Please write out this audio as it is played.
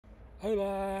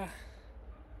Hola!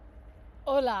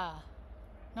 Hola,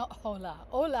 not hola.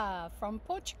 Hola from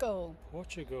Portugal.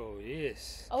 Portugal,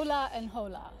 yes. Hola and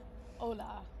hola.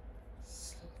 Hola.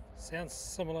 Sounds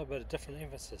similar but a different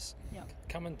emphasis. Yeah.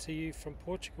 Coming to you from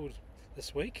Portugal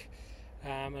this week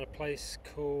at a place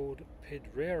called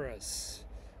Pedreiras.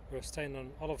 We're staying on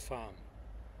an olive farm.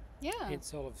 Yeah.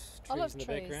 Hence olive trees Olive in the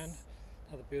trees. background.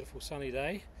 Another beautiful sunny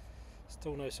day.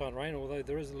 Still no sign of rain, although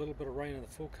there is a little bit of rain in the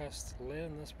forecast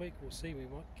land this week. We'll see, we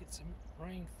might get some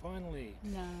rain finally.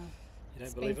 No. You don't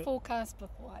It's believe been it? forecast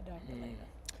before. I don't believe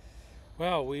it.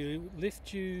 Well, we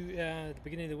left you at the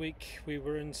beginning of the week. We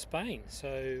were in Spain,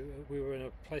 so we were in a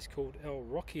place called El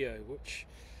Rocio, which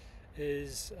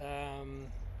is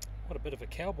what a bit of a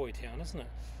cowboy town, isn't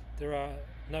it? There are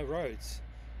no roads.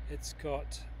 It's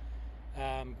got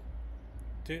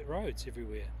dirt roads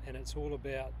everywhere, and it's all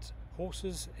about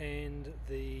horses and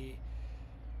the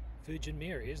Virgin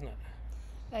Mary, isn't it?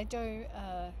 They do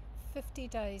 50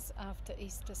 days after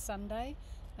Easter Sunday.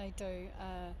 They do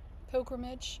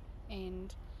pilgrimage,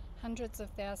 and hundreds of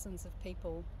thousands of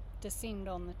people descend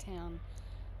on the town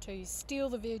to steal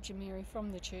the Virgin Mary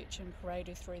from the church and parade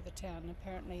her through the town.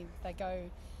 Apparently they go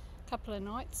a couple of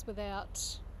nights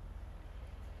without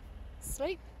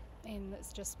sleep, and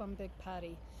it's just one big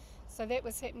party. So that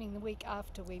was happening the week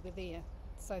after we were there,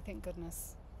 so thank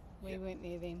goodness we weren't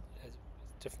there then. It's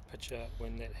a different picture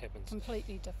when that happens.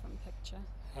 Completely different picture.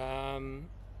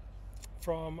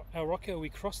 From El Rocio we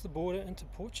crossed the border into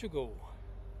Portugal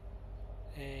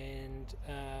and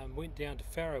went down to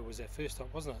Faro. Was our first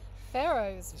stop, wasn't it?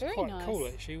 Faro is It's very quite nice. cool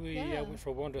actually. We Yeah. went for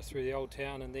a wander through the old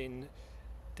town and then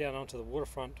down onto the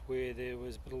waterfront where there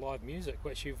was a bit of live music.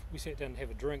 Actually, we sat down and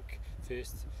have a drink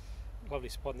first. Lovely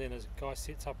spot, and then a guy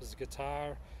sets up his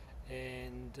guitar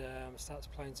and starts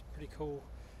playing some pretty cool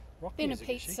rock Then a music.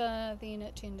 pizza, then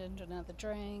it turned into another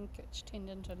drink, which turned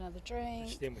into another drink.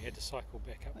 Which then we had to cycle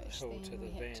back up the which hill then to the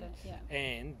we had van to,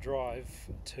 and drive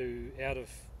to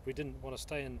we didn't want to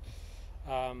stay in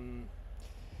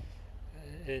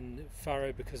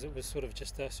Faro because it was sort of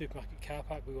just a supermarket car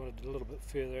park. We wanted a little bit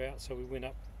further out, so we went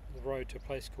up the road to a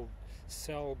place called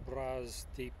Selbras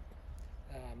de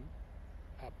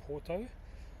Porto, I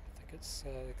think it's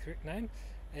the correct name,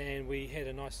 and we had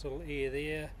a nice little air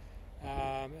there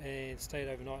and stayed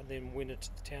overnight, and then went into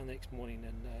the town the next morning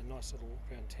and a nice little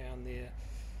walk around town there.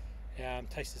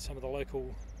 Tasted some of the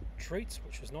local treats,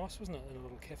 which was nice, wasn't it, in a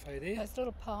little cafe there. Those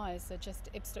little pies are just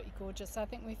absolutely gorgeous. I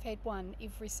think we've had one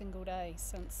every single day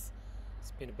since. It's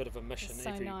been a bit of a mission. It's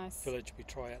so Every nice. village we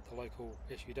try out the local.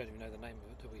 Actually, we don't even know the name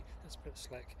of it, do we? That's a bit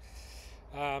slack.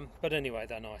 But anyway,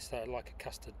 they're nice. They're like a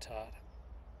custard tart.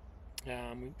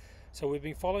 So we've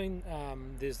been following.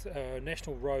 There's a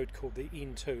national road called the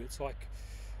N2. It's like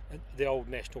the old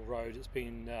national road. It's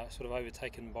been sort of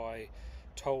overtaken by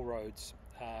toll roads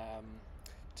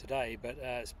today, but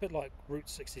it's a bit like Route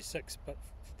 66, but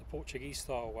the Portuguese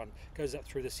style one. Goes up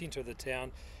through the centre of the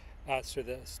town, through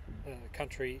the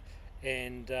country,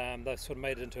 and they've sort of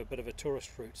made it into a bit of a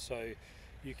tourist route, so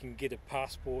you can get a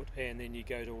passport and then you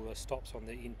go to all the stops on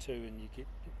the N2 and you get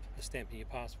the stamp in your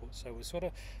passport. So we've sort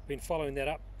of been following that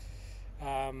up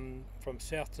from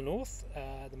south to north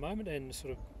at the moment, and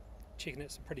sort of checking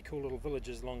out some pretty cool little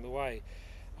villages along the way.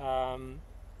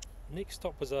 Next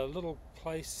stop was a little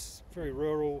place, very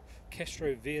rural,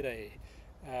 Castro Verde.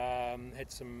 Had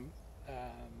some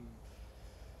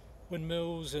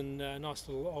windmills and a nice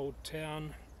little old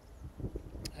town,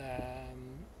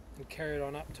 and carried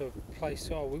on up to a place.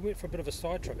 We went for a bit of a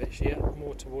side trip actually, out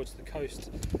more towards the coast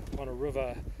on a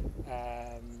river.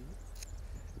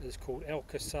 It's called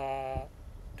Alcázar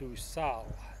do Sal,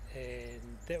 and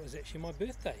that was actually my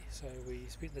birthday. So we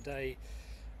spent the day,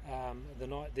 the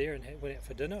night there, and went out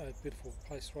for dinner. A beautiful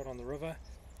place right on the river,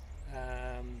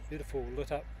 beautiful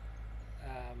lit up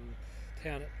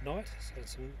town at night. So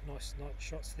some nice night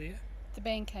shots there. The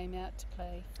band came out to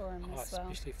play for him as well.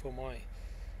 Especially for my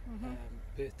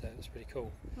birthday. It was pretty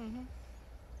cool.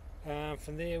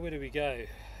 From there, where did we go?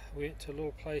 We went to a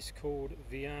little place called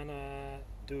Viana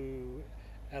do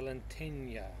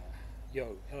Alentejo.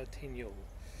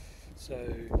 So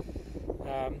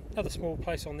another small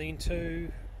place on the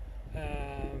N2.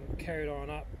 Carried on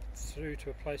up through to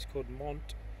a place called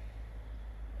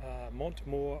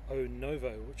Montmor o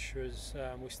Novo, which was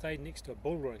we stayed next to a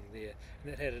bull ring there,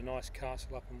 and that had a nice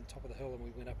castle up on the top of the hill, and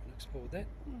we went up and explored that.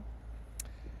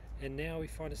 And now we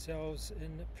find ourselves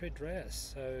in Pedreiras.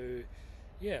 So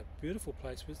yeah, beautiful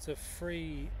place. It's a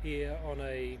free air on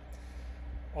a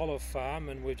olive farm,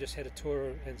 and we've just had a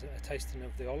tour and a tasting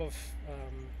of the olive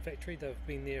factory. They've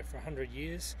been there for 100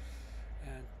 years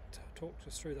and talked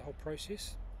us through the whole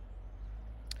process.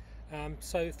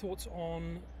 So thoughts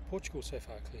on Portugal so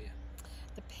far, Claire?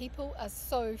 The people are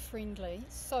so friendly,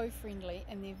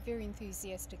 and they're very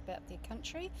enthusiastic about their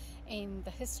country and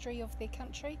the history of their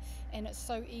country, and it's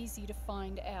so easy to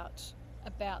find out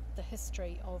about the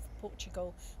history of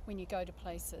Portugal when you go to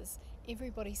places.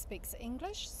 Everybody speaks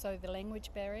English, so the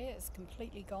language barrier is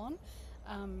completely gone.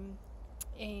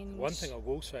 And one thing I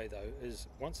will say though is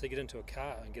once they get into a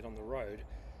car and get on the road,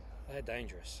 they're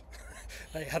dangerous.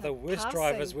 They are the worst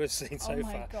drivers we've seen so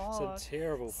far. God. Some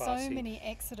terrible passing. So many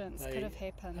accidents could have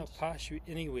happened. They'll pass you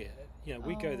anywhere. You know,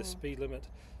 we go the speed limit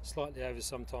slightly over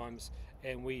sometimes,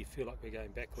 and we feel like we're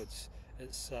going backwards.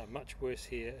 It's much worse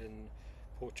here in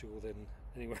Portugal than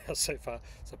anywhere else so far.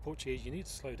 So Portuguese, you need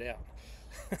to slow down.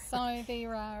 So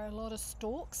there are a lot of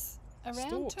storks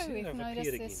around too. We've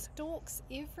noticed there's storks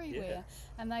everywhere,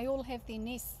 and they all have their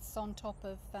nests on top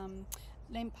of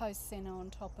lampposts and on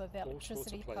top of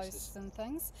electricity posts and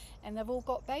things, and they've all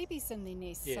got babies in their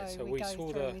nests. So we go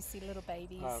through and we see little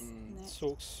babies.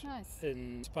 Storks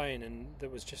in Spain, and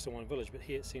that was just in one village, but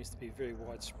here it seems to be very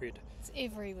widespread. It's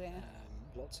everywhere.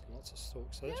 Lots and lots of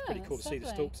storks, so that's pretty cool to see the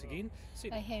storks again.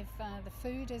 They have the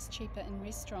food is cheaper in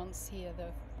restaurants here.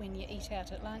 When you eat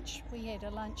out at lunch, we had a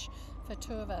lunch for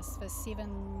two of us for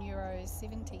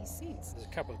 €7.70. There's a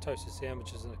couple of toasted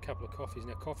sandwiches and a couple of coffees.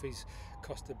 Now coffees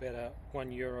cost about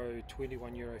 €1.20,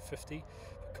 €1.50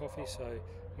 for coffee, so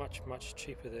much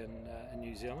cheaper than in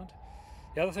New Zealand.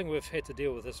 The other thing we've had to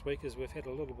deal with this week is we've had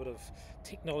a little bit of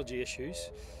technology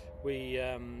issues. The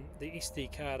SD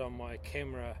card on my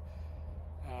camera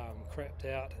crapped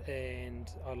out, and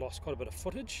I lost quite a bit of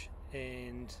footage,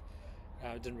 and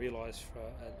didn't realise for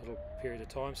a little period of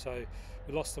time. So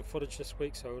we lost some footage this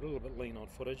week, so we're a little bit lean on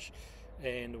footage,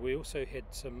 and we also had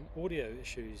some audio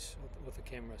issues with the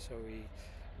camera, so we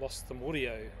lost some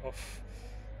audio off,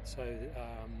 so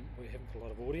we haven't got a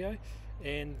lot of audio.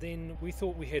 And then we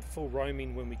thought we had full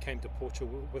roaming when we came to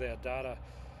Portugal with our data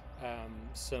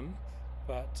SIM,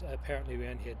 but apparently we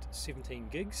only had 17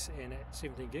 gigs, and at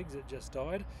 17 gigs it just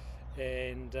died,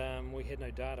 and we had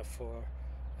no data for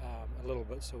a little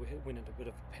bit, so we went into a bit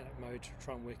of panic mode to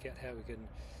try and work out how we can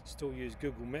still use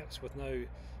Google Maps with no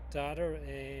data,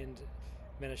 and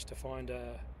managed to find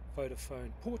a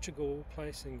Vodafone Portugal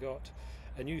place and got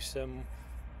a new SIM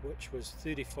which was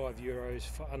 €35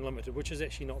 for unlimited, which is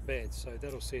actually not bad, so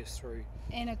that'll see us through.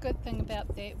 And a good thing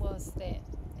about that was that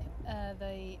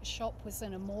the shop was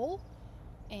in a mall,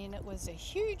 and it was a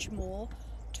huge mall,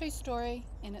 2-story,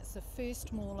 and it's the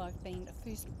first mall I've been, the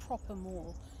first proper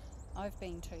mall I've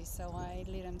been to, so I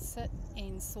let him sit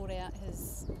and sort out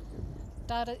his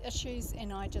data issues,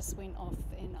 and I just went off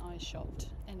and I shopped,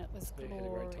 and it was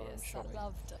glorious. I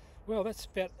loved it. Well, that's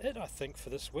about it, I think, for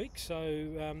this week.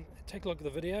 So take a look at the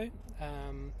video.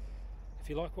 If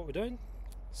you like what we're doing,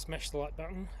 smash the like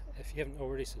button. If you haven't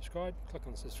already subscribed, click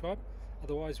on subscribe.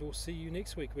 Otherwise, we'll see you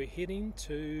next week. We're heading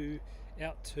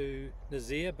out to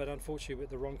Nazir, but unfortunately we're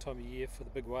at the wrong time of year for the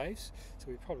big waves, so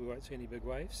we probably won't see any big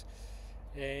waves.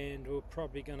 And we're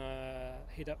probably going to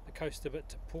head up the coast a bit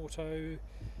to Porto,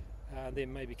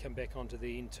 then maybe come back onto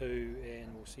the N2,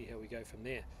 and we'll see how we go from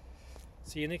there.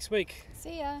 See you next week.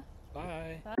 See ya.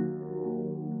 Bye. Bye.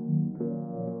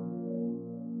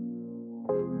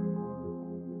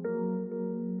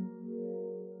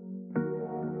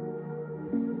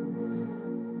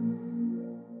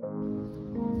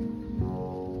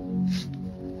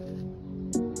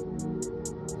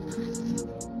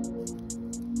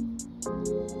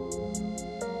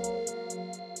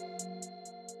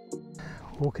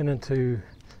 Walking into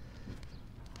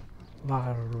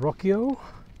El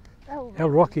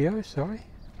Rocio, sorry,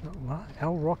 not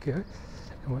El Rocio,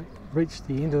 and we reached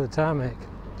the end of the tarmac.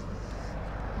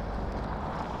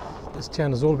 This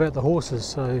town is all about the horses,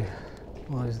 so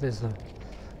well, there's a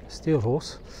steel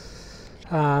horse,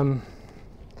 so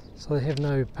they have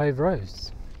no paved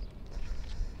roads.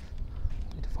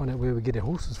 Need to find out where we get our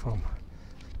horses from.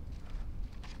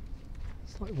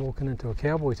 It's like walking into a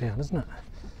cowboy town, isn't it?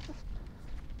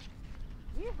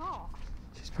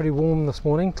 She's pretty warm this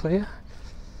morning, Claire.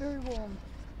 Very warm.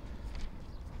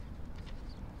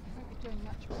 I won't be doing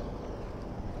much work.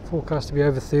 Forecast to be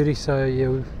over 30, so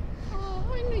yeah. Oh,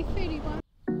 only 31.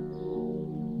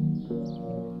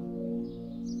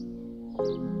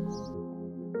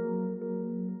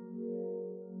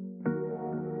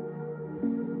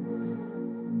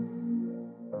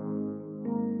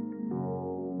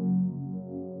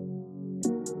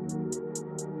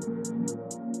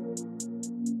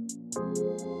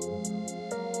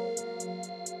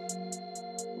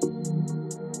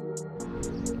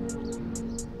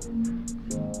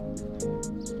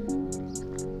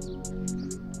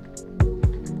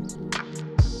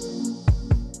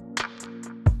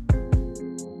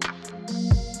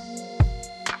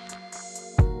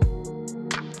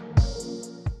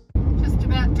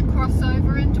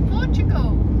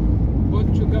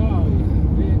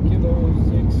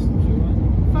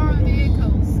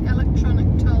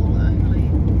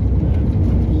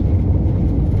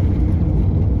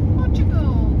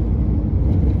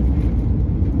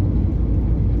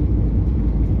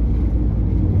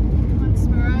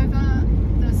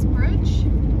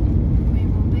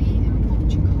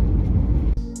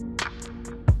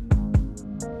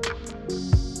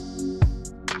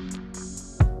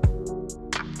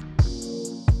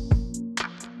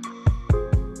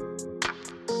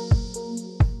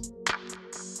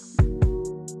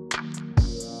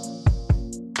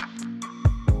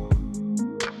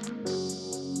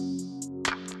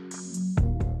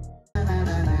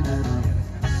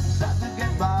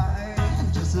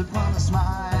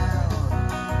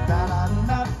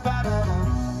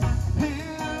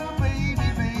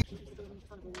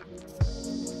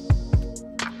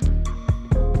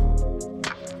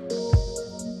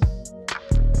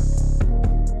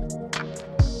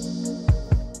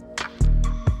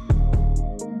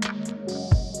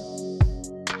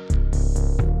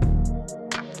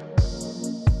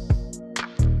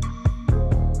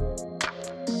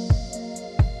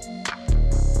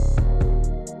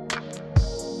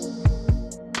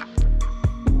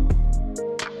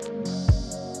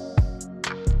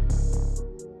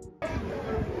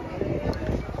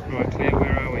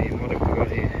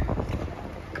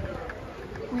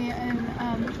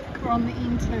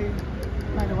 into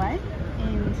motorway,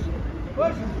 and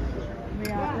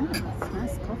we are in. It's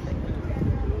nice coffee.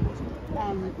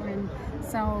 We're in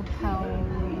Sao Paulo.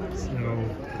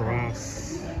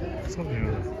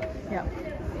 Something like that. Yeah.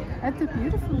 It's a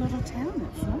beautiful little town.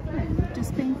 It's lovely. We've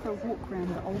just been for a walk around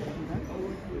the old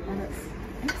quarter, and it's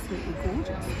absolutely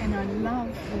gorgeous. And I love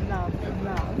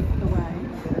the way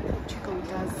Portugal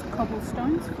does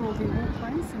cobblestones for all their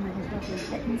walkways, and they have lovely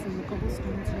patterns in the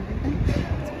cobblestones and everything.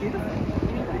 It's beautiful.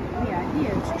 Anyway, we are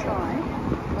here to try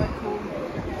local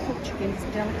Portuguese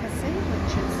delicacy,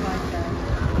 which is like a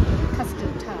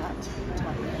custard tart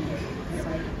type thing.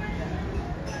 So,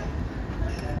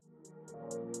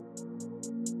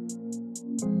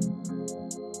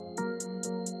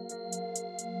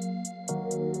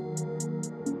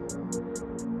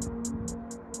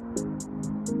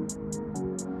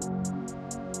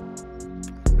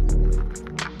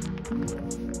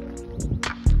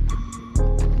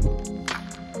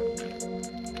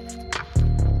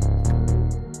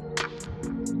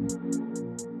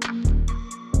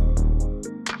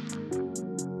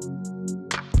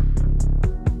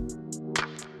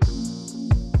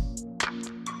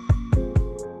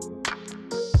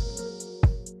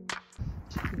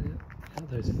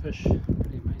 Those fish,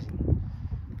 pretty amazing.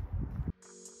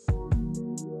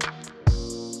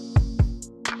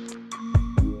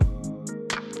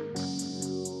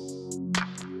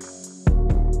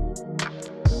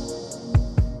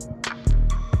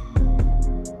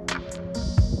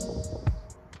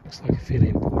 Looks like a fairly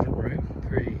important room,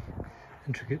 very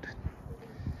intricate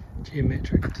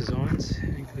geometric designs,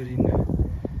 including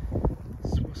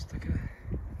swastika.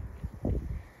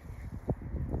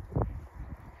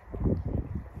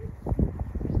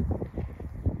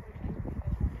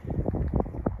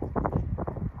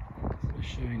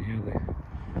 Showing how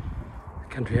the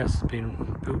country house has been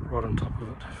built right on top of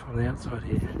it from the outside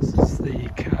here. This is the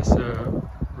Casa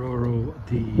Roller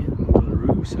Team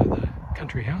Motorhome, so the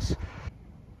country house.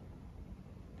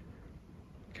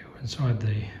 Go inside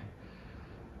the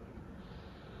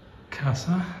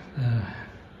casa, the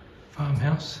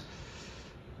farmhouse,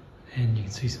 and you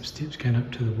can see some steps going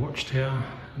up to the watchtower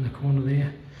in the corner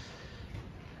there.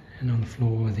 And on the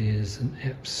floor there's an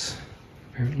apse,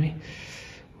 apparently,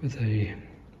 with a,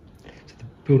 so the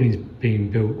building's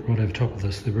being built right over top of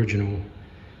this. The original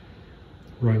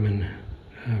Roman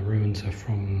ruins are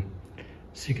from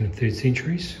 2nd and 3rd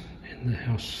centuries, and the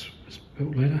house was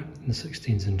built later, and this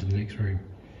extends into the next room.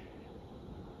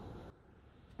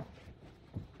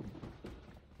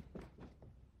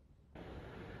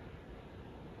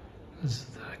 This is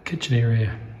the kitchen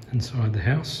area inside the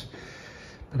house,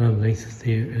 but underneath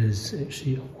there is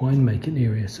actually a winemaking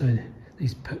area, so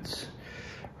these pits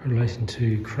relating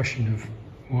to crushing of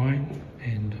wine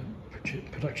and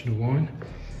production of wine.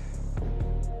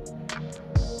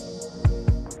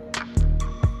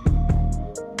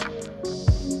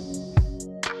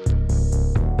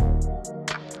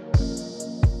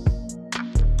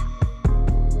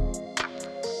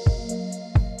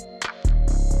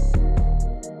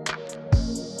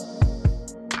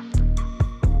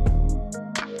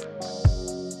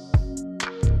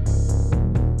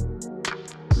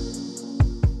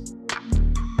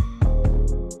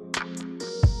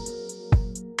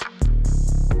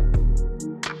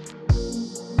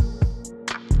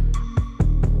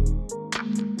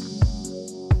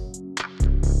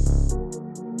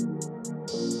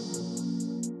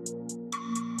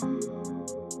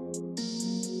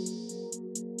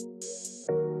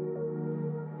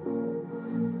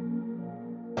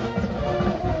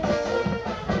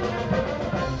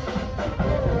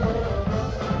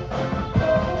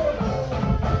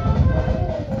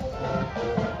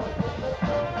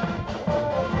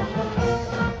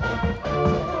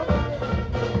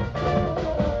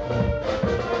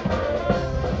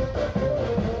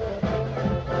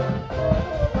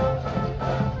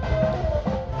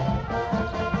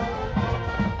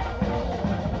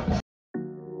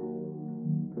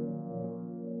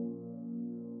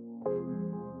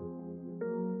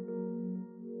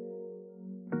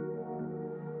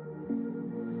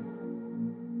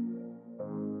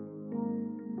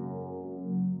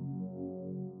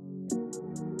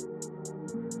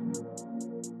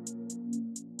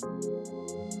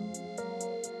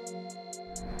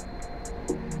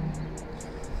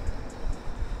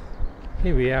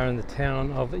 Here we are in the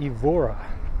town of Evora,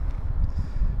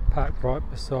 parked right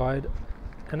beside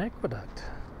an aqueduct.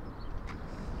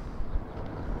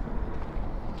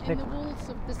 And the walls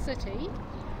of the city,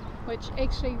 which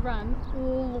actually run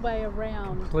all the way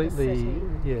around Completely, the city.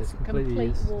 yes,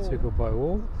 completely circled by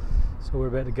wall. So we're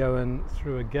about to go in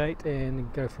through a gate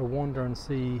and go for a wander and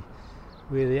see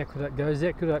where the aqueduct goes. The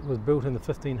aqueduct was built in the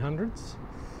 1500s,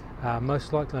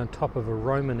 most likely on top of a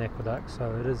Roman aqueduct,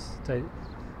 so it is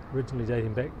originally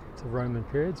dating back to Roman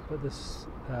periods, but this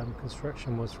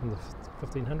construction was from the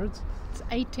 1500s. It's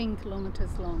 18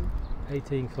 kilometres long.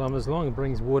 18 kilometres long. It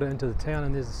brings water into the town,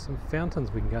 and there's some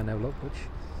fountains we can go and have a look, which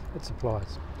it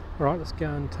supplies. Alright, let's go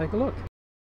and take a look.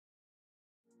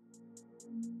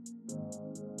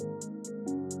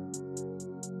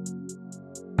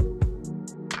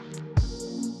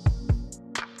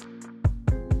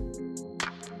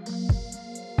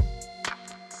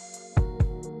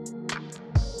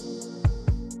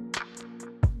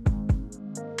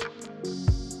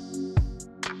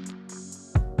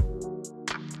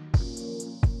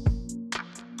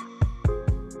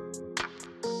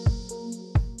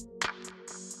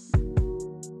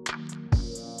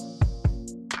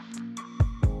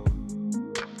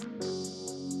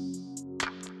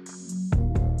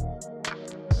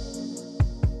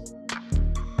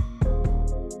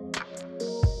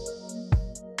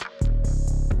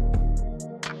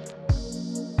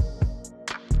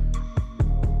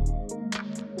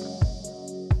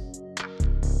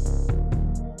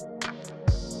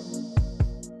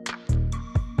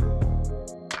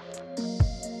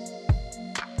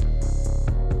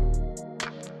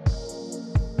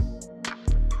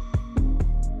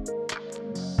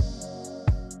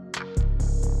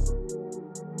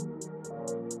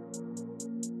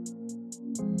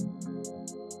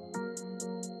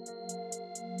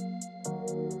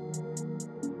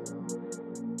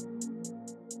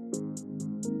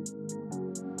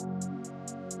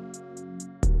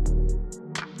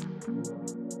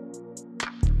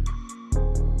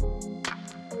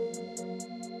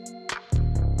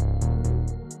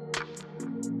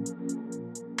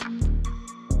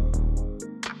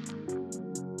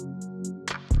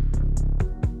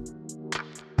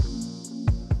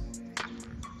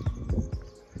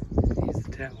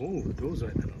 Oh, the door's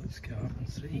open. Let's go up and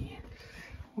see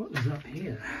what is up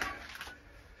here.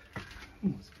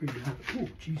 Oh, it's pretty dark. Oh,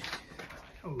 jeez.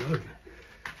 Hello.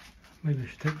 Maybe I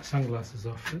should take the sunglasses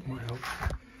off. That might help.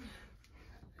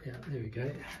 Yeah, there we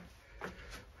go.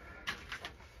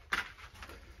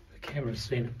 The camera's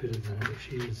seen it better than it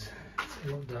actually is. It's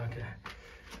a lot darker.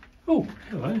 Oh,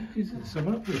 hello. Is there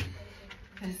someone up there?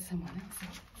 There's someone else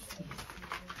upstairs.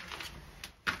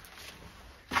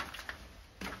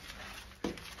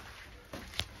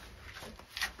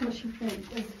 What you think?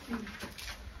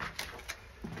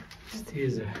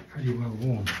 Stairs are pretty well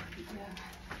worn. Yeah.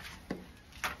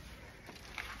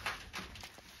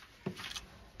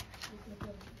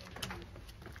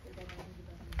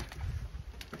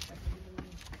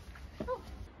 Oh.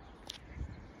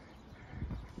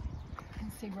 I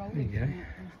can see rolling. There you go.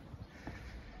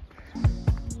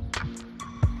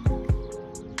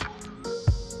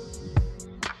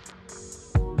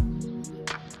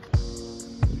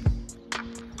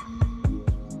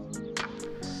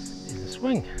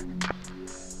 Swing.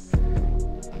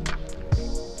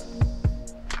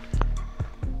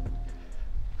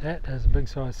 That is a big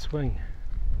size swing.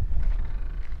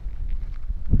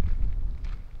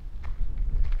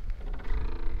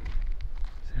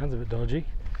 Sounds a bit dodgy.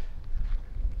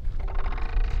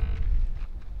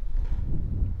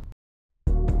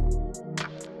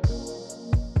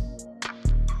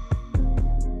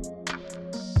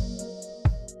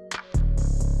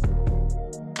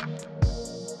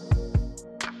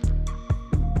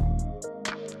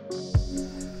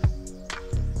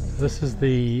 This is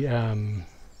the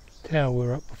tower we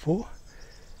were up before,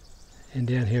 and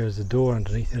down here is the door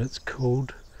underneath, and it's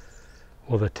called,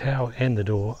 or the tower and the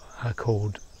door are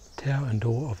called Tower and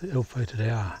Door of the Ill-Fated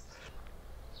Hour.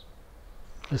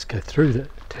 Let's go through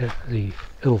the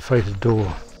ill-fated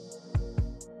door.